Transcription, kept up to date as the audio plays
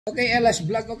Okay, LS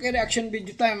Vlog. Okay, reaction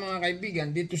video tayo mga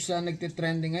kaibigan dito sa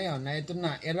nagtitrending ngayon na ito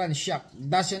na, Iran shock,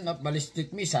 dozen of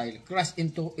ballistic missile crash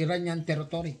into Iranian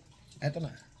territory. Ito na.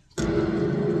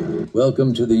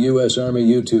 Welcome to the U.S. Army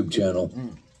YouTube channel.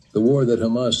 The war that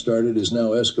Hamas started is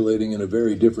now escalating in a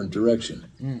very different direction.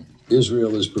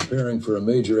 Israel is preparing for a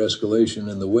major escalation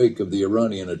in the wake of the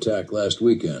Iranian attack last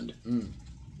weekend.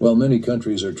 While many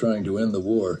countries are trying to end the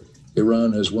war,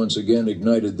 Iran has once again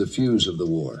ignited the fuse of the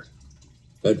war.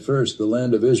 At first, the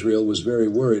land of Israel was very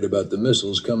worried about the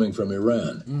missiles coming from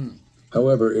Iran.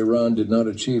 However, Iran did not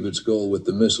achieve its goal with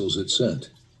the missiles it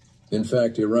sent. In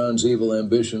fact, Iran's evil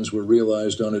ambitions were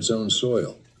realized on its own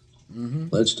soil.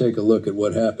 Let's take a look at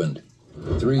what happened.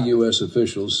 3 U.S.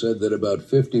 officials said that about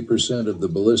 50% of the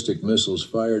ballistic missiles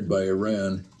fired by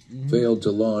Iran failed to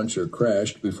launch or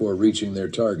crashed before reaching their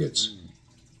targets.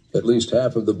 At least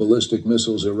half of the ballistic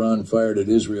missiles Iran fired at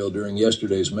Israel during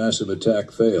yesterday's massive attack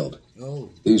failed.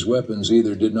 These weapons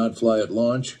either did not fly at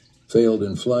launch, failed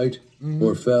in flight,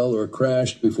 or fell or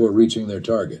crashed before reaching their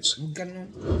targets.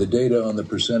 The data on the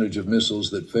percentage of missiles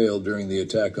that failed during the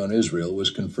attack on Israel was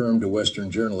confirmed to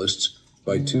Western journalists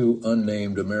by 2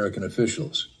 unnamed American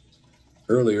officials.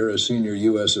 Earlier, a senior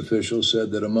U.S. official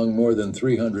said that among more than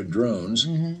 300 drones,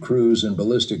 cruise and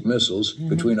ballistic missiles,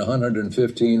 between 115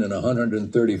 and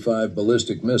 135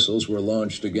 ballistic missiles were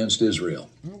launched against Israel.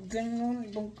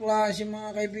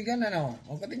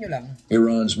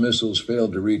 Iran's missiles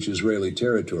failed to reach Israeli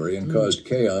territory and caused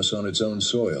chaos on its own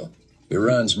soil.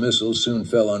 Iran's missiles soon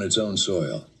fell on its own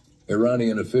soil.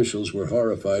 Iranian officials were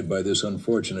horrified by this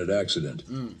unfortunate accident.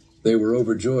 They were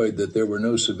overjoyed that there were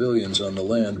no civilians on the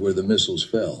land where the missiles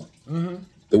fell.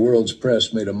 The world's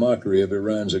press made a mockery of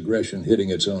Iran's aggression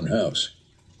hitting its own house.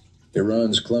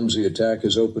 Iran's clumsy attack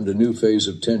has opened a new phase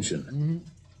of tension.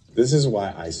 This is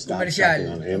why I stopped shopping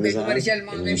on Amazon,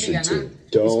 and you should too.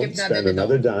 Don't spend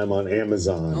another dime on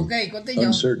Amazon.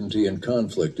 Uncertainty and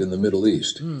conflict in the Middle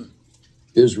East.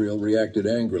 Israel reacted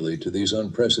angrily to these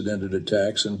unprecedented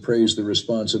attacks and praised the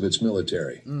response of its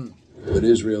military. But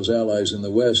Israel's allies in the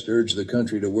West urged the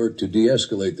country to work to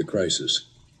de-escalate the crisis,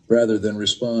 rather than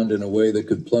respond in a way that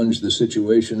could plunge the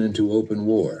situation into open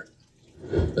war.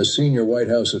 A senior White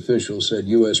House official said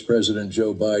U.S. President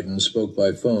Joe Biden spoke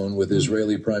by phone with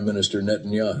Israeli Prime Minister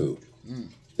Netanyahu.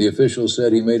 The official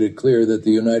said he made it clear that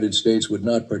the United States would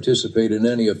not participate in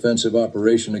any offensive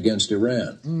operation against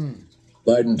Iran.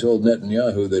 Biden told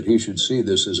Netanyahu that he should see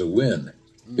this as a win,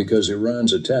 because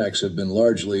Iran's attacks have been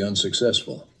largely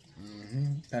unsuccessful.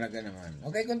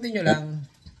 Okay, continue lang.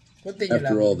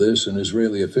 After all this, an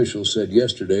Israeli official said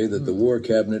yesterday that the War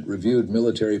Cabinet reviewed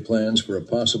military plans for a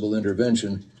possible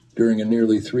intervention during a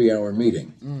nearly 3-hour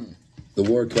meeting. The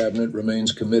War Cabinet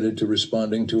remains committed to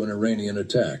responding to an Iranian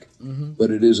attack,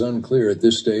 but it is unclear at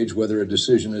this stage whether a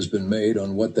decision has been made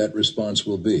on what that response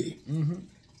will be.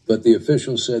 But the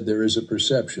official said there is a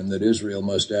perception that Israel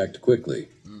must act quickly.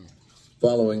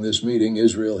 Following this meeting,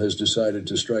 Israel has decided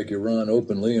to strike Iran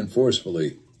openly and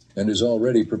forcefully, and is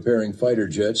already preparing fighter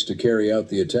jets to carry out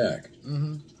the attack.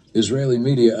 Israeli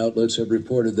media outlets have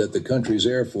reported that the country's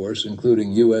air force,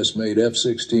 including U.S.-made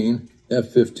F-16,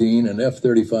 F-15, and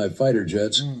F-35 fighter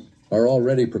jets, are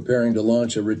already preparing to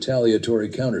launch a retaliatory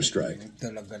counterstrike.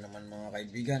 Talaga naman mga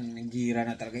kaibigan, nangira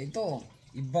na talaga ito.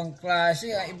 Ibang klase,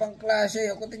 ibang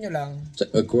klase. Continue lang.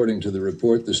 According to the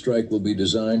report, the strike will be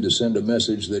designed to send a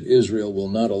message that Israel will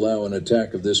not allow an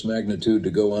attack of this magnitude to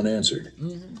go unanswered.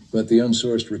 But the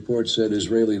unsourced report said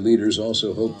Israeli leaders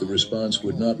also hoped the response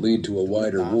would not lead to a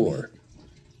wider war.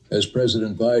 As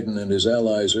President Biden and his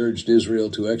allies urged Israel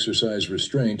to exercise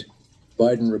restraint,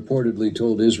 Biden reportedly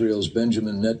told Israel's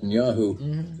Benjamin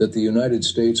Netanyahu that the United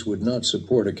States would not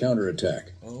support a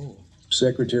counterattack.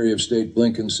 Secretary of State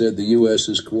Blinken said the U.S.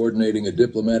 is coordinating a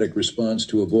diplomatic response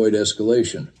to avoid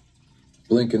escalation.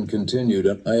 Blinken continued,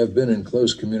 "I have been in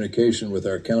close communication with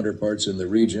our counterparts in the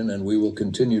region, and we will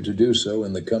continue to do so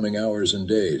in the coming hours and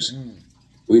days.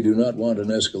 We do not want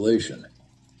an escalation."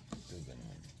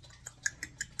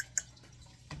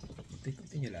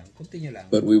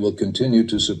 But we will continue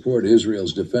to support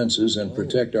Israel's defenses and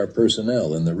protect our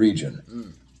personnel in the region.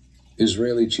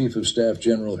 Israeli Chief of Staff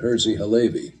General Herzi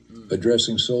Halevi,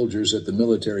 addressing soldiers at the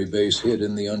military base hit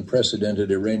in the unprecedented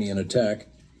Iranian attack,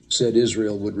 said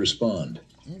Israel would respond.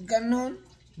 Ganon.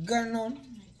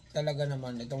 Talaga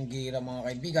naman itong gira mga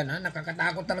kaibigan, ha?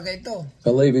 Nakakatakot talaga ito.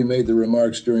 Halevi made the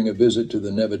remarks during a visit to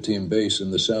the Nevatim base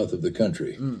in the south of the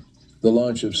country. The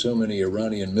launch of so many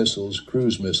Iranian missiles,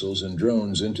 cruise missiles, and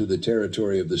drones into the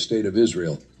territory of the State of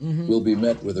Israel will be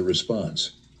met with a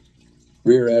response.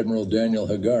 Rear Admiral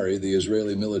Daniel Hagari, the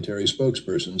Israeli military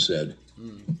spokesperson, said,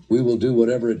 "We will do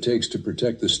whatever it takes to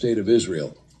protect the State of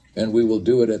Israel, and we will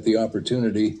do it at the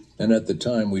opportunity and at the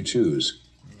time we choose.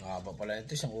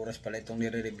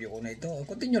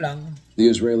 The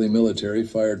Israeli military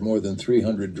fired more than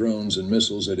 300 drones and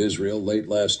missiles at Israel late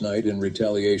last night in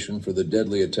retaliation for the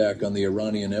deadly attack on the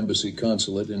Iranian embassy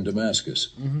consulate in Damascus,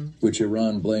 which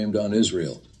Iran blamed on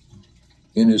Israel.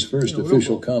 In his first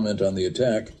official comment on the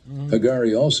attack,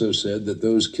 Hagari also said that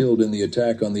those killed in the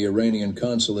attack on the Iranian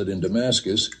consulate in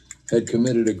Damascus had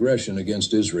committed aggression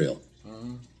against Israel.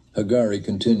 Hagari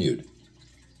continued,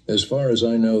 "As far as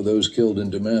I know, those killed in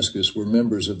Damascus were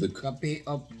members of the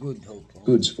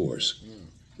Quds Force.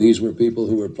 These were people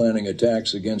who were planning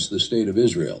attacks against the state of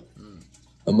Israel.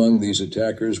 Among these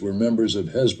attackers were members of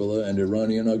Hezbollah and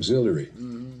Iranian auxiliary.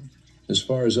 As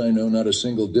far as I know, not a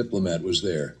single diplomat was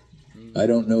there. I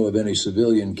don't know of any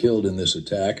civilian killed in this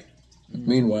attack."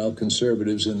 Meanwhile,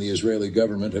 conservatives in the Israeli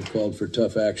government have called for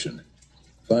tough action.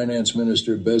 Finance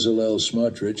Minister Bezalel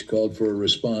Smotrich called for a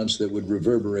response that would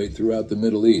reverberate throughout the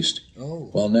Middle East,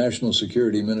 while National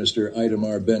Security Minister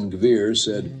Itamar Ben-Gvir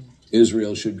said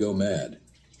Israel should go mad.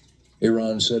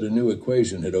 Iran said a new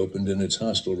equation had opened in its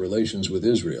hostile relations with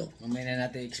Israel.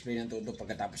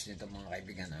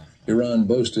 Iran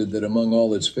boasted that among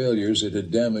all its failures, it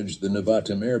had damaged the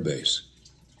Nevatim air base.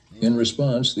 In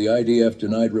response, the IDF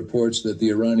denied reports that the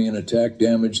Iranian attack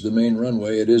damaged the main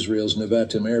runway at Israel's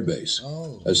Nevatim air base,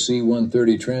 a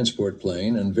C-130 transport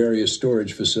plane, and various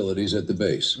storage facilities at the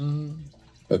base.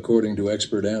 According to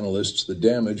expert analysts, the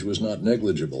damage was not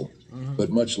negligible, but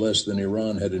much less than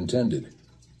Iran had intended.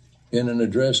 In an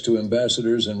address to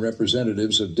ambassadors and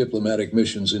representatives of diplomatic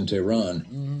missions in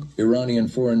Tehran, Iranian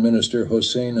Foreign Minister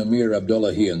Hossein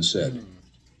Amir-Abdollahian said,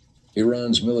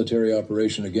 Iran's military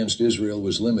operation against Israel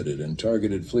was limited and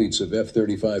targeted fleets of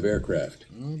F-35 aircraft.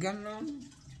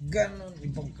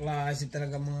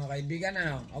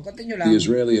 The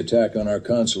Israeli attack on our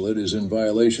consulate is in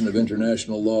violation of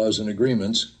international laws and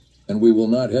agreements, and we will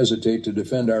not hesitate to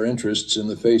defend our interests in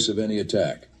the face of any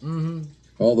attack.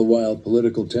 All the while,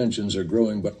 political tensions are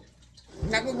growing by...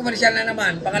 Naku-komersyal na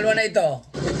naman. Pangalawa na ito.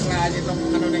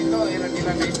 Itong ano na ito,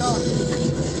 Iran na ito.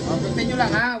 Continue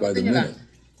lang ha, continue lang.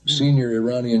 Senior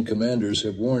Iranian commanders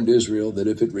have warned Israel that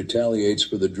if it retaliates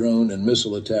for the drone and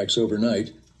missile attacks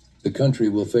overnight, the country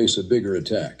will face a bigger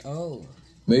attack.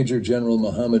 Major General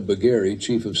Mohammad Bagheri,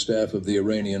 Chief of Staff of the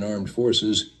Iranian Armed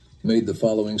Forces, made the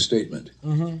following statement.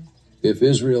 If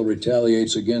Israel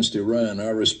retaliates against Iran,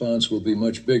 our response will be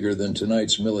much bigger than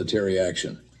tonight's military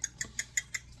action.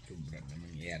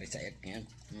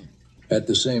 At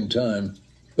the same time,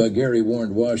 Bagheri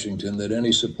warned Washington that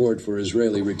any support for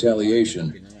Israeli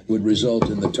retaliation would result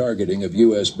in the targeting of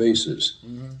U.S. bases.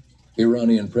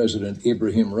 Iranian President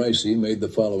Ibrahim Raisi made the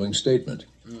following statement.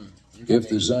 If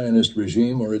the Zionist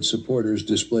regime or its supporters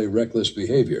display reckless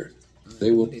behavior,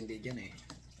 they will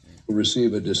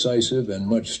receive a decisive and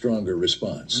much stronger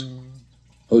response.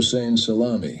 Hossein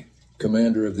Salami,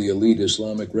 commander of the elite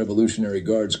Islamic Revolutionary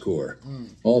Guards Corps,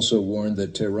 also warned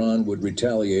that Tehran would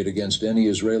retaliate against any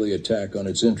Israeli attack on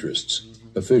its interests,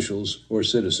 officials, or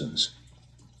citizens.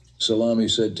 Salami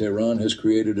said Tehran has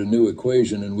created a new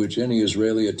equation in which any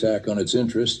Israeli attack on its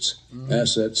interests,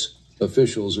 assets,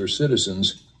 officials, or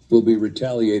citizens will be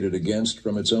retaliated against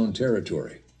from its own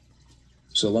territory.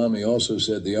 Salami also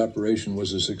said the operation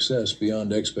was a success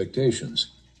beyond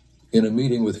expectations. In a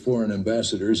meeting with foreign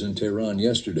ambassadors in Tehran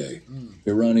yesterday,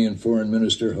 Iranian Foreign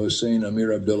Minister Hossein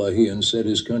Amir-Abdollahian said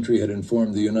his country had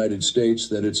informed the United States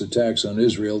that its attacks on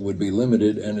Israel would be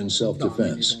limited and in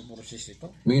self-defense.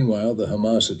 Meanwhile, the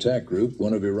Hamas attack group,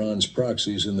 one of Iran's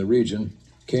proxies in the region,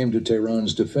 came to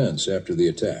Tehran's defense after the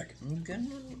attack.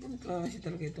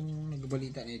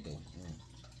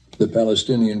 The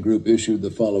Palestinian group issued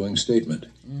the following statement.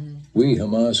 We,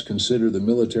 Hamas, consider the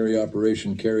military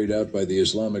operation carried out by the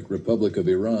Islamic Republic of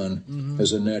Iran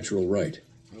as a natural right.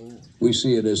 We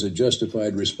see it as a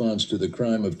justified response to the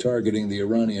crime of targeting the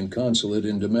Iranian consulate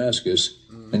in Damascus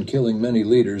and killing many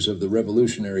leaders of the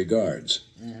Revolutionary Guards.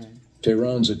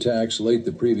 Tehran's attacks late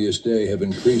the previous day have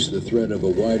increased the threat of a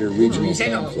wider regional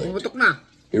conflict.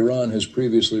 Iran has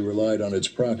previously relied on its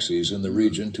proxies in the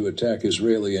region to attack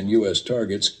Israeli and U.S.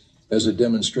 targets as a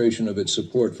demonstration of its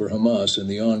support for Hamas in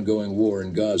the ongoing war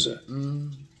in Gaza.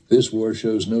 This war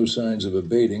shows no signs of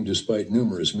abating despite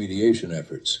numerous mediation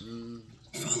efforts.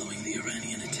 Following the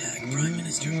Iranian attack, Prime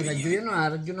Minister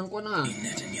Netanyahu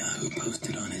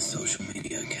posted on his social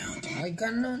media account. Ay,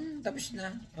 ganun. Tapos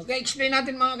na. Okay, explain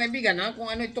natin mga kaibigan ha,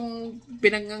 kung ano itong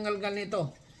pinangangalgal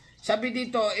nito. Sabi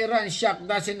dito, Iran shock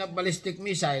dozen of ballistic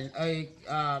missile ay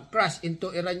crash into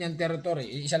Iranian territory.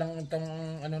 Isa lang itong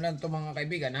ano lang itong mga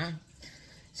kaibigan ha.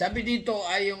 Sabi dito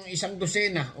ay yung isang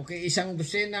dosena, okay, isang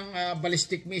dosenang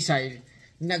ballistic missile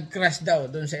nag-crash daw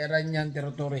doon sa Iranian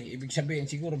territory. Ibig sabihin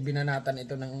siguro binanatan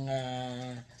ito ng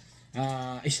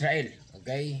Israel,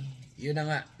 okay? Yun na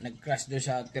nga, nag-crash doon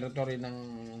sa territory ng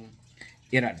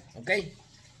Iran, okay?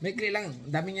 Maikli lang,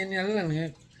 dami niya nila lang.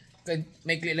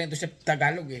 Maikli lang ito sa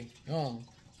Tagalog eh. Oh,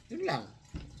 yun lang.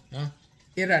 Ha?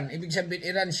 Iran, ibig sabihin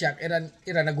Iran shock, Iran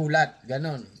nagulat,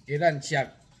 ganon. Iran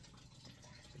shock.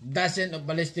 Dozen of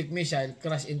ballistic missile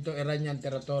crash into Iranian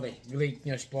territory. Great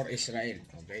news for Israel.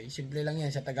 Okay? Simple lang yan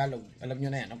sa Tagalog. Alam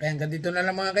nyo na yan. Okay? Hanggang dito na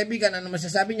lang mga kaibigan. Ano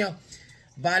masasabi nyo?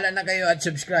 Bahala na kayo at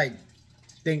subscribe.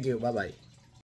 Thank you. Bye-bye.